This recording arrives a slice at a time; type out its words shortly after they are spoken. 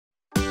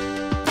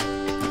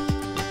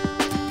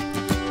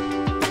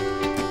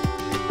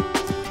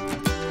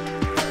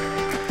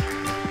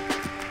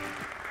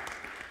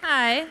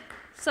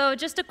So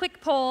just a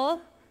quick poll.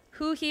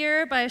 Who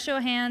here, by a show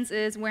of hands,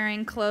 is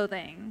wearing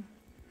clothing?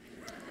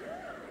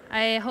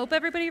 I hope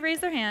everybody raised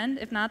their hand.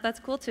 If not, that's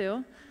cool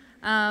too.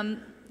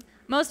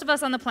 Most of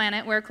us on the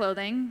planet wear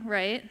clothing,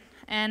 right?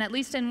 And at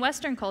least in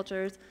Western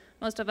cultures,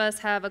 most of us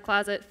have a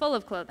closet full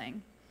of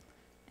clothing.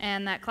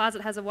 And that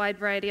closet has a wide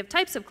variety of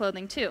types of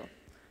clothing too,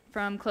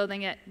 from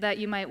clothing that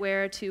you might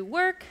wear to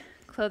work,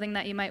 clothing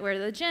that you might wear to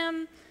the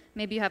gym,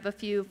 maybe you have a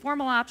few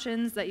formal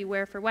options that you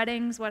wear for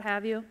weddings, what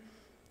have you.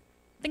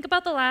 Think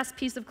about the last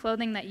piece of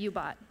clothing that you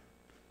bought.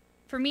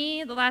 For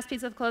me, the last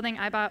piece of clothing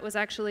I bought was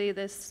actually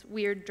this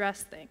weird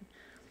dress thing.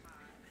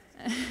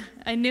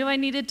 I knew I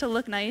needed to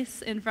look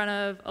nice in front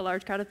of a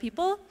large crowd of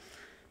people,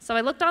 so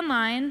I looked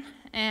online,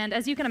 and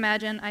as you can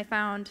imagine, I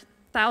found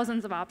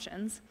thousands of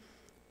options.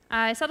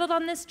 I settled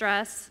on this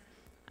dress,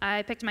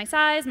 I picked my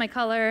size, my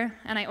color,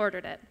 and I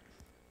ordered it.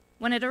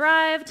 When it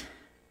arrived,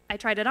 I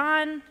tried it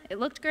on, it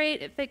looked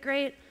great, it fit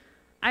great.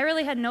 I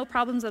really had no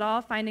problems at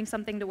all finding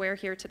something to wear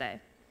here today.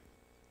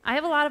 I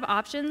have a lot of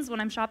options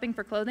when I'm shopping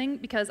for clothing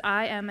because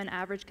I am an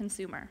average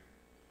consumer.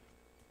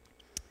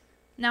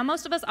 Now,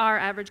 most of us are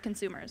average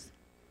consumers.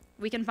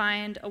 We can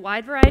find a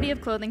wide variety of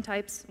clothing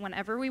types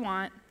whenever we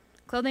want.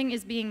 Clothing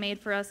is being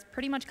made for us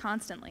pretty much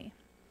constantly.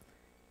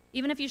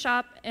 Even if you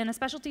shop in a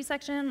specialty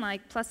section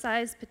like plus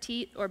size,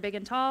 petite, or big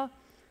and tall,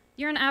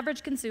 you're an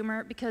average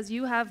consumer because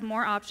you have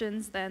more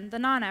options than the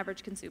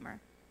non-average consumer.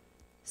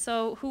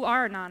 So who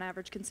are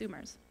non-average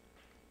consumers?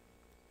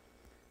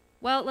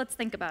 Well, let's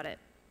think about it.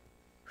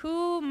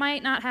 Who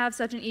might not have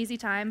such an easy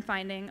time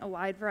finding a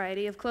wide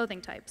variety of clothing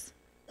types?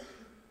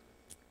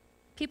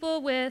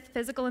 People with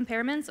physical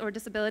impairments or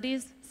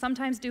disabilities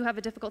sometimes do have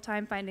a difficult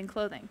time finding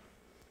clothing.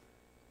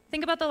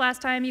 Think about the last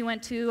time you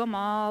went to a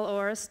mall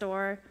or a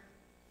store.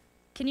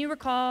 Can you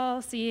recall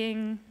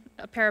seeing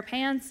a pair of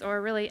pants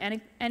or really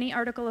any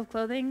article of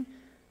clothing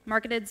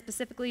marketed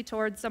specifically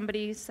towards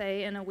somebody,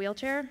 say, in a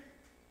wheelchair?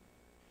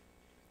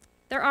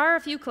 There are a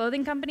few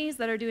clothing companies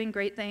that are doing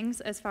great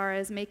things as far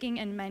as making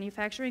and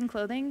manufacturing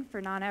clothing for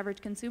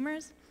non-average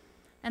consumers,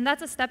 and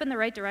that's a step in the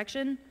right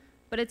direction,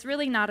 but it's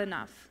really not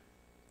enough.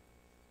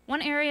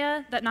 One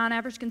area that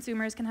non-average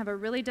consumers can have a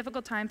really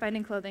difficult time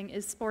finding clothing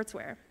is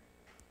sportswear.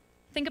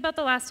 Think about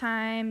the last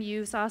time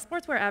you saw a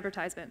sportswear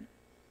advertisement.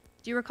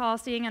 Do you recall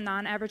seeing a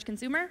non-average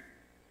consumer?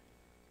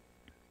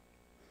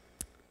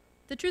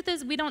 The truth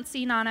is, we don't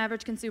see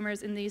non-average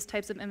consumers in these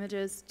types of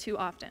images too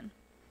often.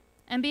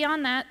 And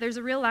beyond that, there's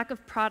a real lack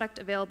of product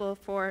available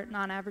for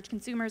non-average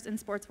consumers in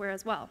sportswear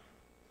as well.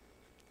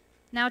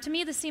 Now, to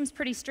me, this seems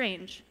pretty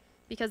strange,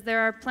 because there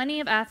are plenty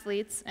of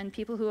athletes and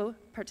people who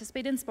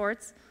participate in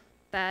sports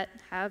that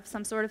have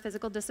some sort of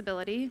physical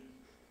disability.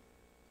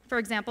 For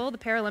example, the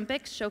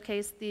Paralympics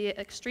showcase the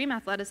extreme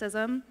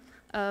athleticism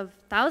of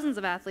thousands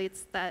of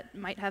athletes that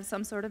might have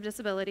some sort of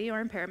disability or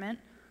impairment,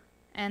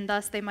 and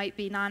thus they might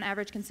be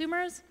non-average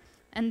consumers,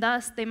 and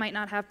thus they might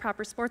not have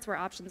proper sportswear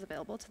options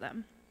available to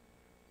them.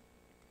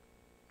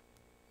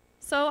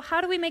 So how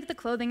do we make the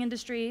clothing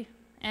industry,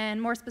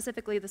 and more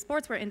specifically the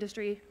sportswear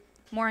industry,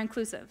 more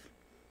inclusive?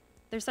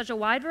 There's such a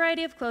wide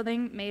variety of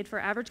clothing made for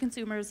average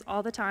consumers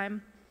all the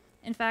time.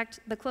 In fact,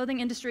 the clothing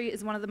industry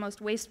is one of the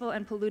most wasteful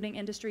and polluting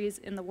industries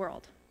in the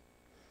world.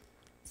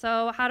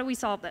 So how do we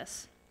solve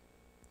this?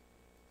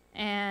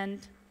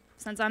 And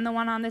since I'm the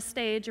one on this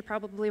stage, you're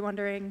probably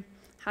wondering,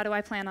 how do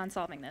I plan on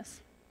solving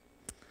this?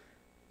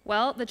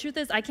 Well, the truth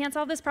is I can't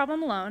solve this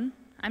problem alone.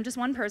 I'm just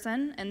one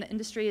person, and the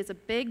industry is a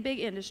big, big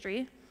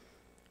industry.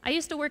 I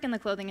used to work in the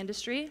clothing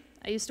industry.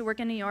 I used to work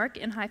in New York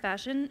in high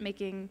fashion,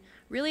 making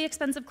really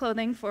expensive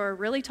clothing for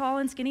really tall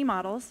and skinny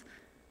models.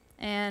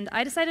 And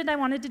I decided I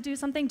wanted to do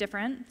something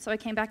different, so I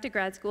came back to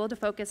grad school to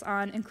focus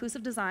on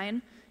inclusive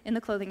design in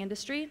the clothing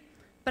industry,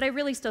 but I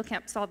really still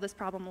can't solve this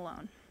problem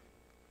alone.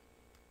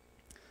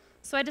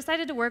 So I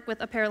decided to work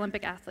with a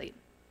Paralympic athlete.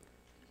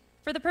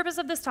 For the purpose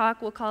of this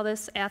talk, we'll call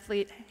this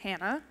athlete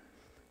Hannah.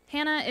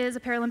 Hannah is a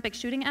Paralympic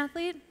shooting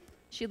athlete.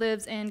 She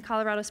lives in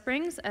Colorado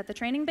Springs at the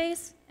training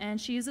base, and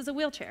she uses a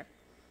wheelchair.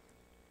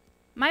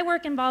 My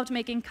work involved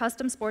making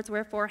custom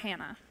sportswear for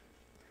Hannah.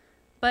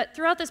 But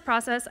throughout this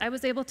process, I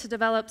was able to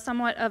develop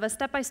somewhat of a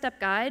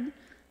step-by-step guide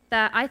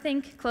that I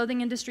think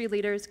clothing industry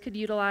leaders could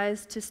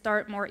utilize to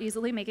start more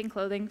easily making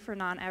clothing for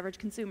non-average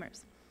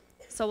consumers.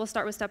 So we'll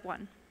start with step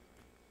one.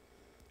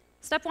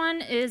 Step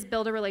one is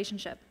build a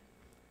relationship.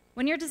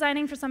 When you're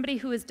designing for somebody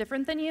who is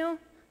different than you,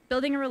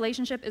 building a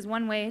relationship is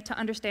one way to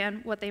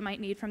understand what they might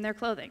need from their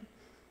clothing.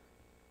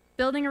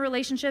 Building a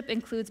relationship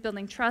includes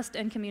building trust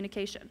and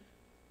communication.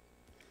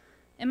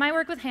 In my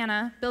work with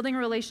Hannah, building a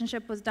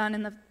relationship was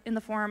done in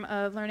the form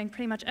of learning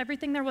pretty much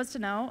everything there was to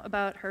know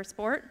about her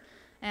sport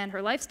and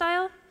her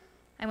lifestyle.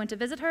 I went to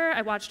visit her,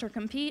 I watched her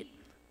compete.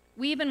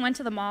 We even went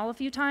to the mall a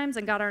few times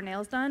and got our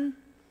nails done.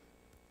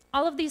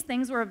 All of these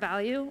things were of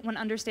value when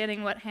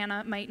understanding what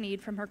Hannah might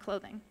need from her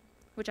clothing,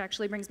 which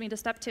actually brings me to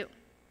step two.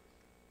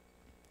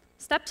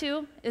 Step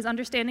two is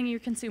understanding your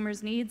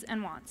consumer's needs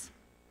and wants.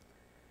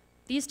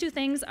 These two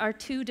things are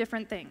two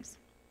different things,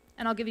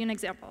 and I'll give you an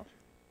example.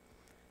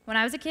 When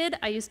I was a kid,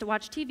 I used to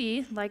watch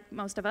TV, like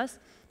most of us,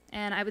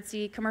 and I would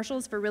see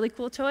commercials for really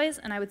cool toys,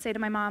 and I would say to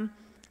my mom,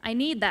 I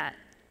need that.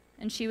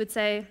 And she would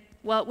say,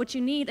 well, what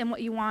you need and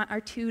what you want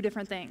are two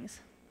different things.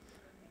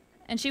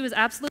 And she was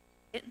absolutely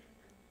right.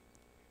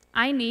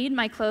 I need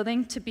my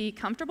clothing to be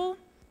comfortable,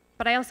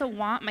 but I also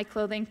want my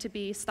clothing to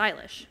be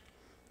stylish.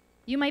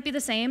 You might be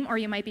the same or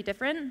you might be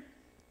different.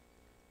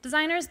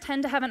 Designers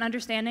tend to have an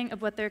understanding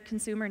of what their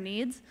consumer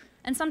needs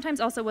and sometimes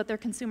also what their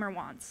consumer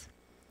wants.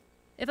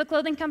 If a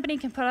clothing company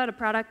can put out a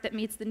product that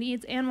meets the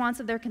needs and wants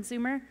of their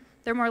consumer,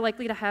 they're more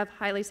likely to have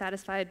highly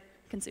satisfied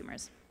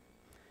consumers.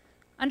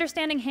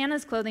 Understanding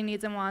Hannah's clothing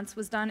needs and wants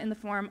was done in the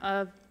form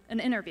of an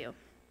interview.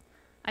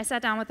 I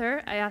sat down with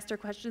her, I asked her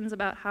questions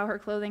about how her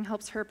clothing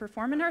helps her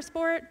perform in her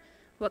sport,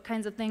 what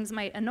kinds of things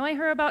might annoy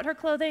her about her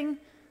clothing,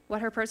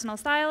 what her personal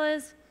style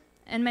is,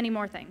 and many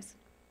more things.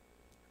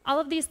 All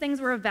of these things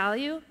were of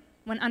value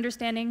when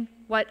understanding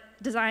what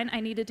design I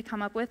needed to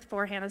come up with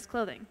for Hannah's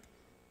clothing.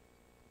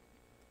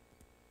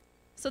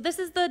 So this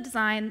is the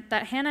design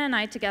that Hannah and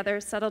I together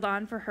settled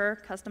on for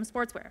her custom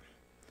sportswear.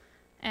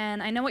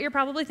 And I know what you're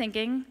probably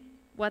thinking,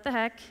 what the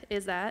heck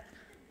is that?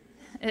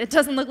 It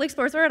doesn't look like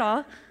sportswear at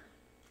all.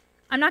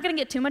 I'm not going to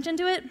get too much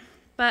into it,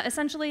 but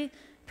essentially,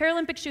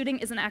 Paralympic shooting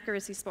is an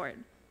accuracy sport.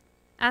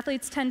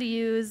 Athletes tend to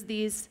use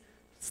these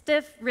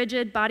stiff,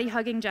 rigid,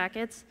 body-hugging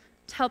jackets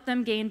to help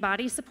them gain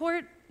body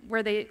support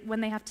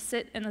when they have to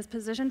sit in this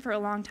position for a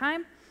long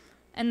time,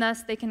 and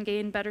thus they can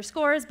gain better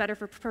scores, better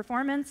for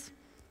performance.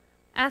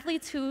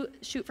 Athletes who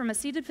shoot from a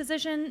seated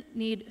position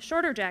need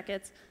shorter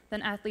jackets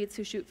than athletes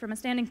who shoot from a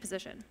standing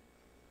position.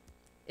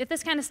 If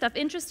this kind of stuff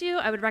interests you,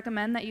 I would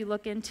recommend that you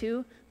look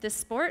into this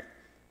sport,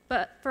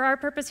 but for our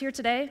purpose here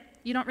today,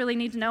 you don't really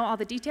need to know all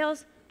the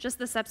details, just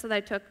the steps that I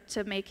took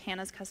to make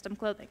Hannah's custom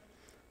clothing.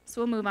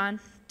 So we'll move on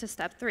to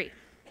step 3.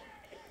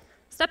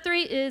 Step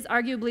 3 is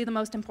arguably the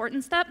most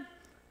important step,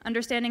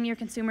 understanding your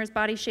consumer's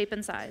body shape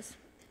and size.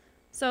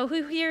 So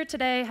who here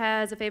today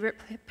has a favorite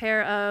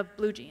pair of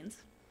blue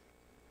jeans?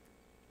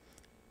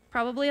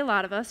 Probably a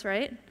lot of us,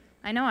 right?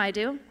 I know I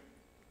do.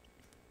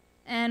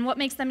 And what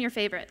makes them your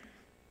favorite?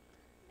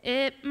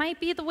 It might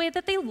be the way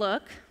that they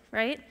look,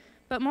 right?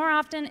 But more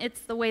often, it's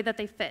the way that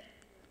they fit.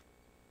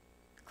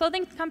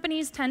 Clothing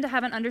companies tend to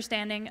have an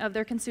understanding of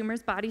their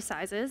consumers' body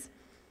sizes,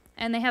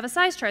 and they have a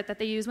size chart that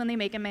they use when they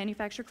make and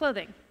manufacture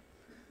clothing.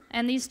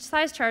 And these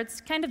size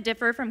charts kind of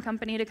differ from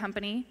company to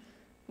company,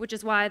 which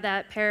is why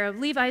that pair of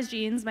Levi's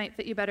jeans might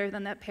fit you better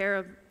than that pair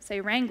of,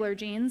 say, Wrangler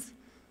jeans.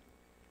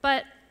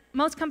 But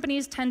most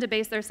companies tend to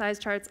base their size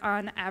charts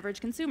on average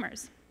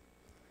consumers.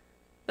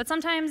 But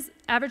sometimes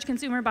average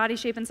consumer body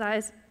shape and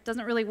size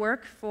doesn't really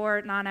work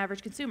for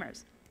non-average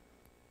consumers.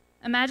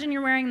 Imagine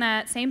you're wearing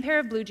that same pair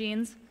of blue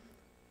jeans,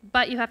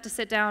 but you have to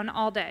sit down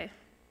all day.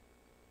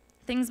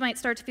 Things might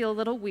start to feel a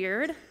little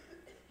weird.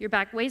 Your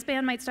back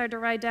waistband might start to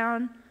ride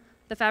down.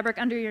 The fabric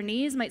under your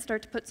knees might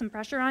start to put some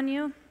pressure on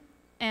you,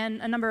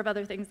 and a number of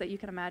other things that you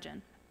can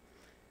imagine.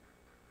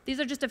 These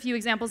are just a few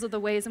examples of the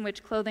ways in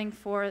which clothing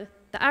for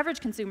the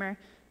average consumer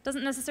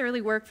doesn't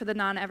necessarily work for the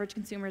non-average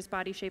consumer's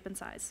body shape and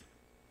size.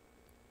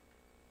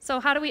 So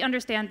how do we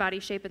understand body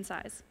shape and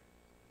size?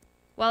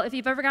 Well, if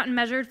you've ever gotten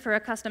measured for a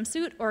custom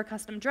suit or a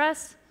custom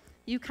dress,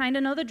 you kind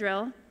of know the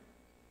drill.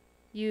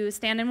 You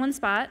stand in one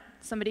spot,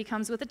 somebody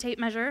comes with a tape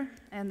measure,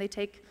 and they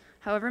take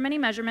however many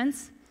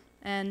measurements,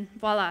 and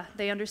voila,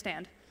 they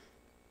understand.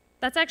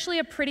 That's actually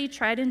a pretty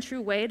tried and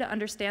true way to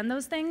understand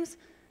those things,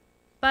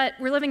 but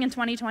we're living in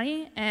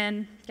 2020,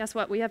 and guess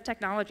what? We have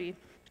technology.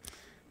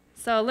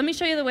 So let me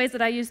show you the ways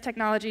that I use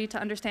technology to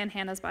understand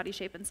Hannah's body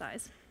shape and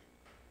size.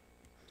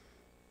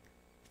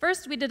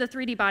 First, we did a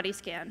 3D body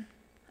scan.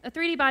 A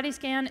 3D body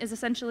scan is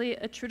essentially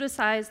a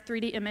true-to-size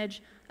 3D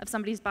image of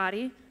somebody's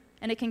body,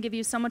 and it can give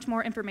you so much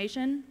more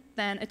information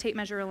than a tape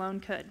measure alone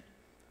could.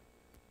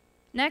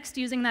 Next,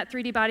 using that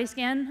 3D body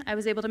scan, I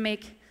was able to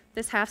make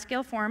this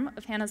half-scale form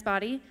of Hannah's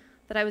body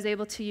that I was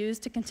able to use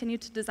to continue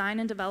to design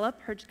and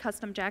develop her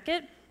custom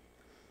jacket.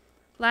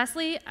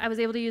 Lastly, I was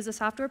able to use a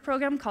software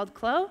program called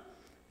Clo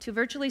to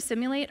virtually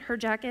simulate her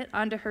jacket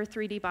onto her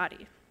 3D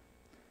body.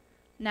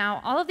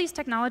 Now, all of these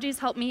technologies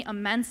helped me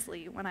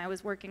immensely when I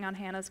was working on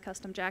Hannah's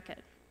custom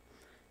jacket,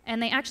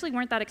 and they actually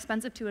weren't that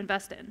expensive to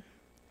invest in.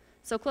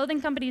 So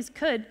clothing companies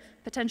could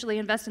potentially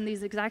invest in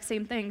these exact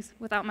same things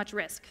without much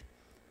risk.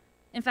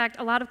 In fact,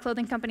 a lot of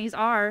clothing companies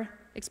are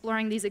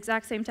exploring these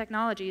exact same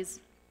technologies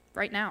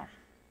right now.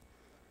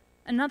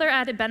 Another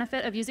added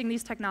benefit of using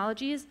these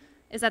technologies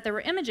is that there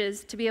were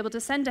images to be able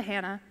to send to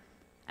Hannah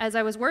as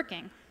I was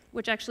working,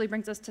 which actually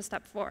brings us to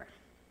step 4.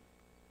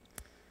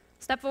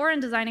 Step 4 in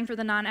designing for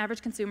the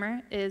non-average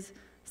consumer is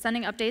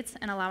sending updates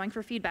and allowing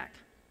for feedback.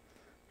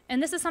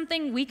 And this is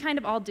something we kind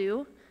of all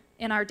do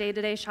in our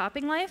day-to-day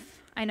shopping life.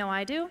 I know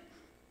I do.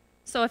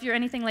 So if you're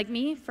anything like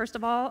me, first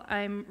of all,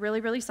 I'm really,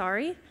 really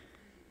sorry.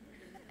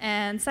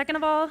 And second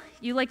of all,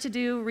 you like to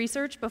do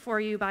research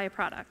before you buy a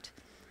product.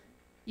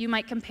 You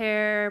might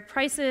compare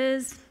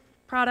prices,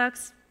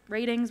 products,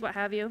 ratings, what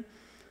have you.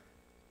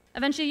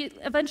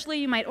 Eventually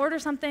you might order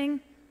something,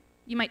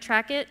 you might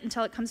track it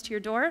until it comes to your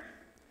door.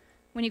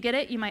 When you get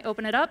it, you might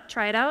open it up,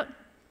 try it out,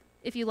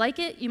 If you like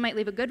it, you might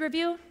leave a good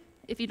review.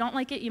 If you don't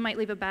like it, you might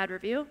leave a bad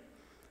review.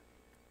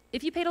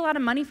 If you paid a lot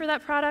of money for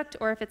that product,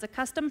 or if it's a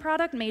custom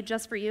product made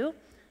just for you,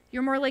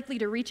 you're more likely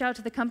to reach out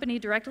to the company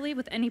directly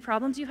with any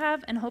problems you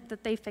have and hope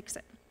that they fix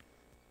it.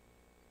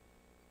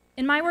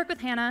 In my work with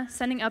Hannah,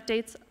 sending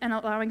updates and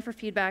allowing for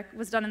feedback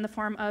was done in the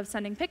form of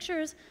sending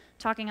pictures,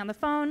 talking on the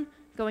phone,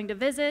 going to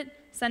visit,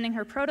 sending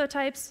her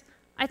prototypes.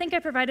 I think I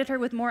provided her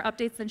with more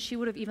updates than she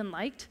would have even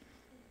liked,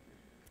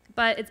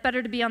 but it's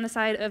better to be on the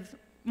side of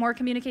more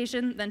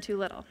communication than too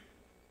little.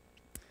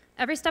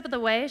 Every step of the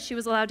way, she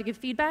was allowed to give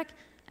feedback,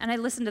 and I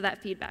listened to that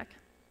feedback.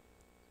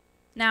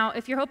 Now,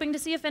 if you're hoping to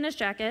see a finished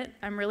jacket,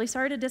 I'm really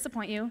sorry to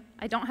disappoint you.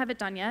 I don't have it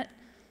done yet.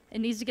 It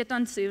needs to get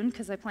done soon,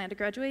 because I plan to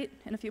graduate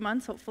in a few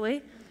months,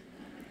 hopefully.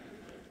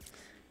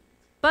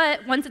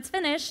 But once it's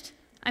finished,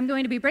 I'm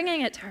going to be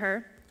bringing it to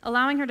her,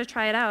 allowing her to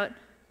try it out,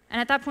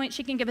 and at that point,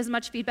 she can give as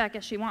much feedback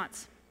as she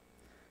wants.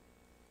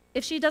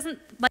 If she doesn't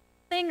like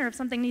something, or if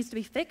something needs to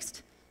be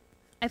fixed,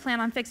 I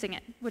plan on fixing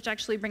it, which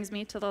actually brings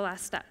me to the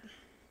last step.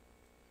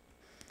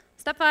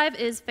 Step 5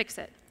 is fix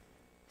it.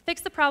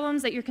 Fix the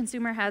problems that your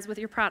consumer has with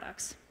your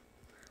products.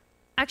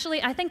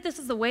 Actually, I think this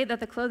is the way that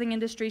the clothing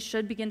industry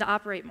should begin to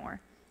operate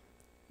more.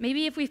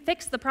 Maybe if we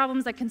fix the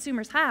problems that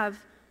consumers have,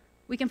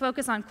 we can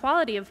focus on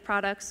quality of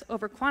products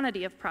over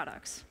quantity of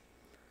products.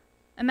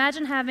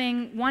 Imagine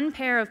having one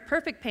pair of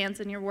perfect pants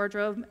in your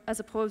wardrobe as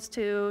opposed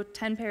to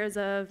 10 pairs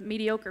of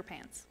mediocre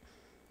pants.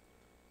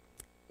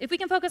 If we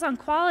can focus on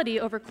quality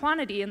over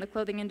quantity in the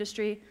clothing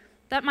industry,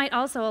 that might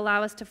also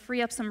allow us to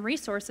free up some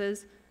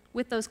resources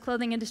with those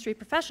clothing industry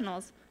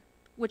professionals,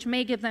 which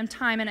may give them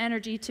time and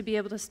energy to be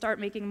able to start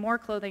making more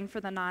clothing for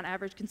the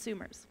non-average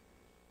consumers.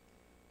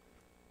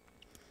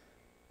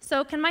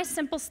 So can my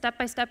simple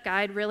step-by-step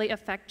guide really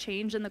affect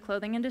change in the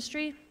clothing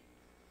industry?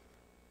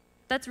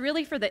 That's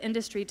really for the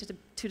industry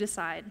to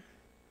decide.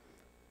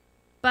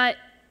 But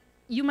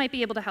you might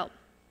be able to help.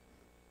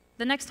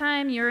 The next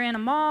time you're in a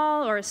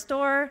mall or a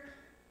store,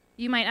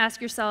 you might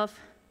ask yourself,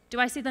 do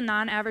I see the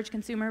non-average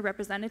consumer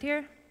represented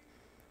here?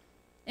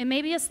 It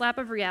may be a slap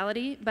of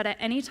reality, but at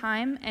any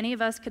time, any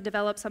of us could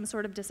develop some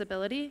sort of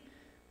disability,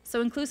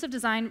 so inclusive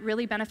design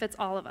really benefits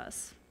all of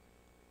us.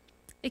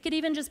 It could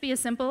even just be as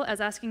simple as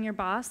asking your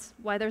boss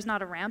why there's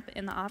not a ramp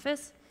in the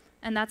office,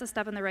 and that's a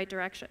step in the right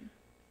direction.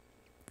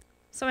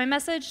 So my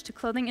message to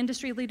clothing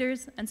industry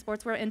leaders and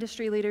sportswear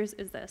industry leaders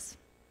is this.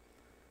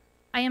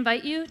 I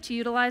invite you to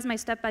utilize my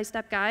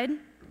step-by-step guide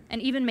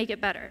and even make it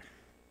better.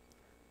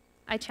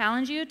 I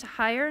challenge you to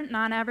hire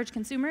non-average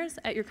consumers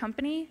at your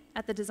company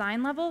at the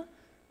design level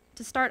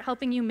to start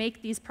helping you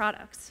make these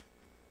products.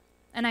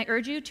 And I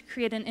urge you to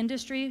create an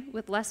industry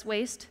with less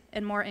waste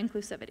and more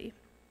inclusivity.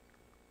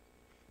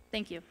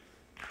 Thank you.